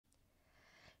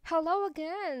Hello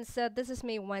again! So, this is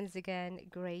me once again,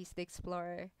 Grace the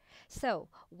Explorer. So,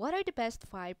 what are the best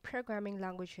 5 programming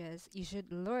languages you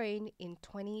should learn in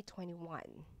 2021?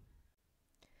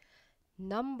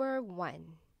 Number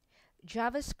 1,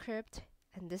 JavaScript,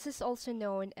 and this is also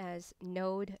known as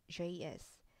Node.js.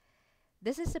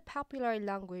 This is a popular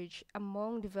language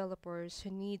among developers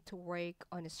who need to work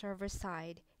on a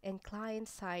server-side and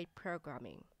client-side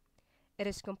programming. It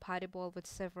is compatible with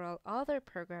several other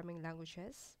programming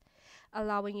languages,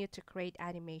 allowing you to create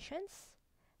animations,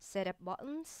 set up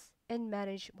buttons, and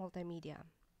manage multimedia.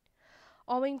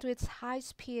 Owing to its high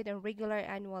speed and regular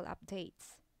annual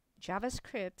updates,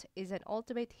 JavaScript is an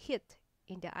ultimate hit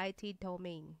in the IT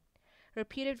domain.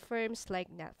 Reputed firms like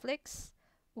Netflix,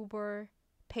 Uber,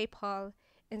 PayPal,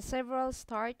 and several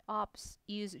startups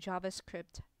use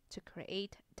JavaScript to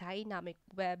create dynamic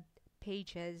web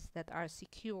pages that are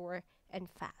secure and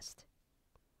fast.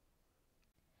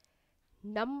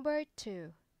 Number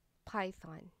 2,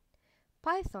 Python.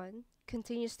 Python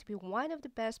continues to be one of the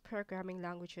best programming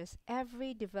languages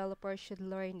every developer should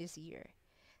learn this year.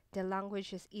 The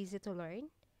language is easy to learn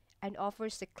and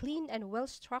offers a clean and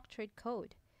well-structured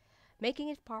code, making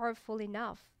it powerful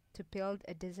enough to build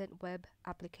a decent web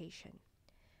application.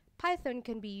 Python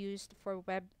can be used for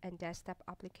web and desktop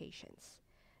applications,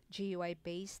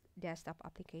 GUI-based desktop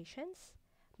applications,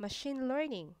 machine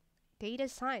learning, data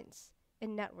science,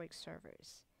 and network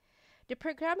servers. The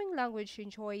programming language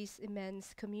enjoys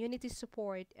immense community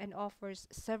support and offers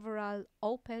several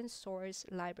open source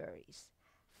libraries,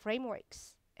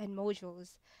 frameworks, and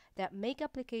modules that make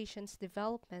applications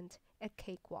development a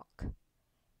cakewalk.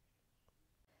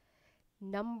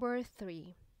 Number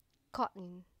 3,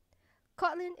 Kotlin.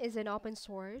 Kotlin is an open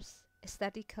source,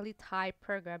 statically typed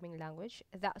programming language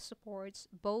that supports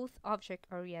both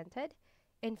object-oriented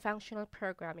and functional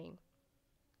programming.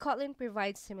 Kotlin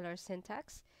provides similar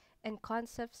syntax and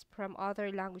concepts from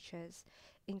other languages,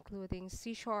 including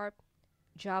C#,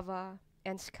 Java,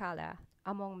 and Scala,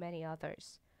 among many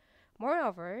others.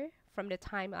 Moreover, from the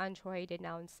time Android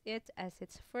announced it as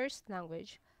its first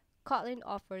language, Kotlin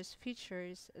offers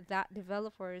features that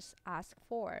developers ask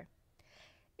for.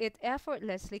 It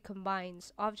effortlessly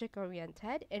combines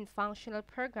object-oriented and functional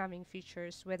programming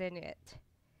features within it.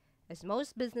 As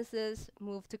most businesses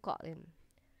move to Kotlin,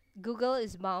 Google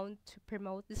is bound to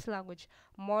promote this language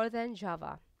more than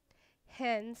Java.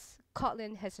 Hence,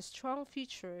 Kotlin has a strong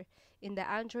future in the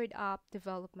Android app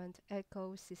development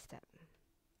ecosystem.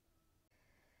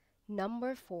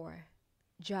 Number 4,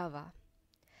 Java.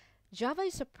 Java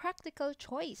is a practical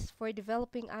choice for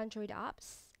developing Android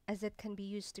apps, as it can be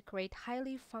used to create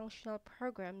highly functional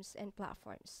programs and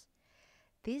platforms.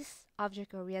 This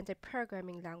object-oriented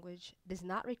programming language does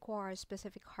not require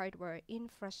specific hardware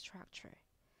infrastructure,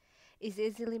 is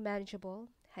easily manageable,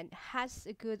 and has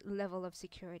a good level of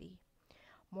security.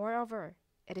 Moreover,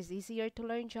 it is easier to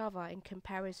learn Java in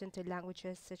comparison to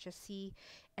languages such as C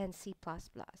and C++.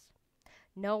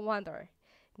 No wonder,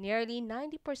 nearly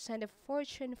 90% of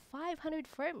Fortune 500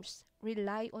 firms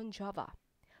rely on Java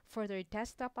for their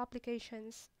desktop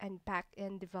applications and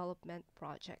back-end development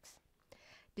projects.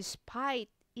 Despite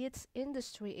its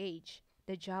industry age,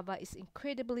 the Java is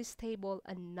incredibly stable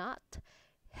and not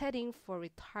heading for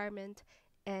retirement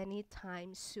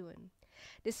anytime soon.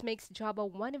 This makes Java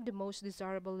one of the most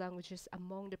desirable languages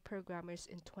among the programmers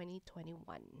in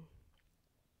 2021.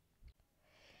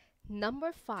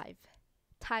 Number 5,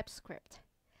 TypeScript.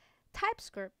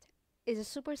 TypeScript is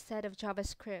a superset of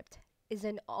JavaScript, is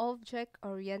an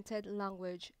object-oriented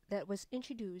language that was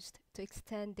introduced to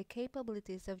extend the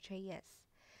capabilities of JS.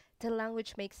 The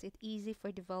language makes it easy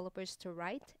for developers to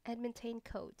write and maintain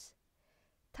codes.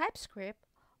 TypeScript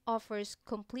offers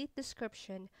complete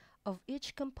description of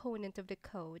each component of the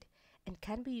code and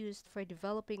can be used for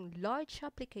developing large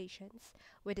applications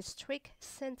with a strict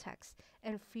syntax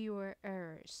and fewer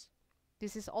errors.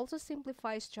 This also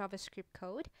simplifies JavaScript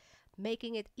code,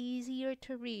 making it easier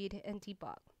to read and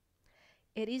debug.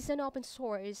 It is an open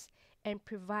source and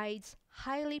provides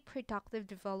highly productive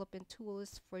development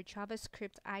tools for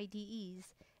JavaScript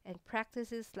IDEs and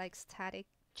practices like static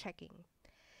checking.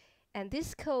 And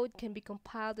this code can be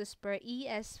compiled as per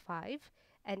ES5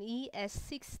 and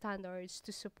ES6 standards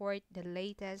to support the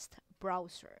latest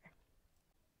browser.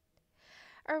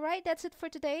 Alright, that's it for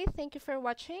today. Thank you for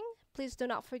watching. Please do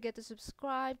not forget to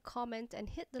subscribe, comment, and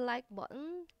hit the like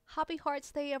button. Happy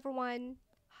Hearts Day, everyone.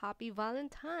 Happy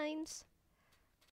Valentine's.